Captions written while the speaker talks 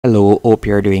Hello, hope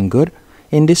you're doing good.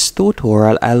 In this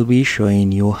tutorial, I'll be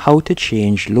showing you how to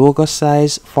change logo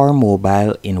size for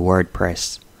mobile in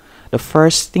WordPress. The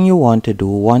first thing you want to do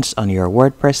once on your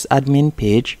WordPress admin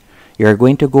page, you're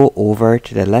going to go over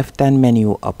to the left-hand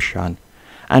menu option.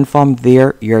 And from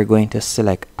there, you're going to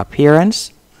select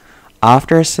Appearance.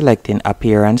 After selecting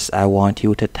Appearance, I want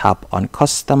you to tap on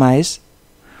Customize.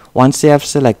 Once you have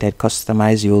selected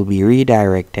Customize, you will be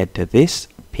redirected to this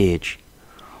page.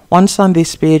 Once on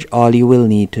this page, all you will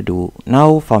need to do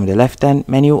now from the left-hand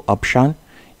menu option,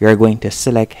 you're going to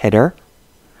select Header.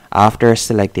 After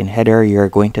selecting Header, you're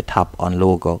going to tap on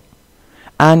Logo.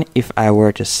 And if I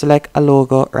were to select a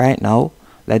logo right now,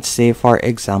 let's say for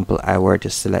example, I were to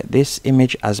select this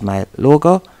image as my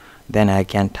logo, then I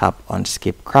can tap on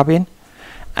Skip Cropping.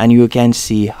 And you can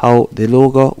see how the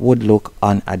logo would look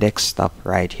on a desktop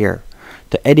right here.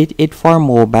 To edit it for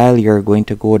mobile, you're going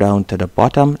to go down to the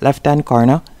bottom left-hand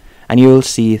corner and you will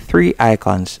see three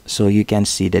icons. So you can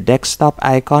see the desktop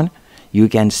icon, you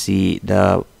can see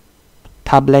the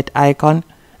tablet icon,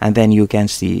 and then you can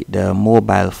see the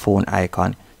mobile phone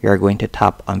icon. You're going to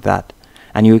tap on that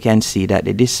and you can see that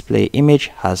the display image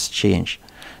has changed.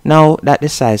 Now that the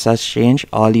size has changed,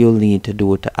 all you'll need to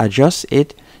do to adjust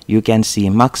it, you can see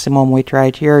maximum width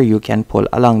right here. You can pull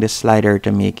along the slider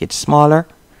to make it smaller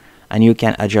and you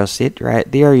can adjust it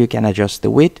right there. You can adjust the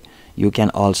width. You can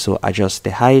also adjust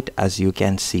the height, as you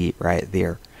can see right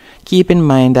there. Keep in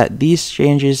mind that these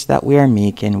changes that we are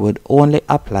making would only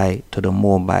apply to the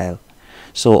mobile.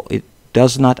 So it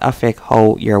does not affect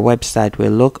how your website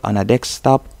will look on a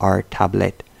desktop or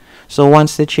tablet. So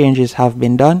once the changes have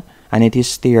been done and it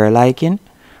is to your liking,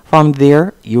 from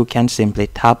there you can simply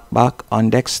tap back on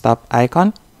desktop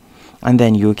icon and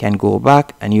then you can go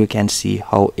back and you can see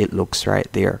how it looks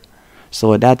right there.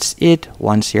 So that's it.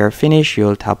 Once you're finished,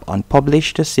 you'll tap on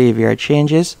Publish to save your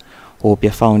changes. Hope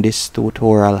you found this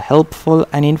tutorial helpful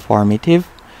and informative.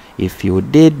 If you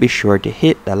did, be sure to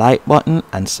hit the like button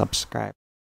and subscribe.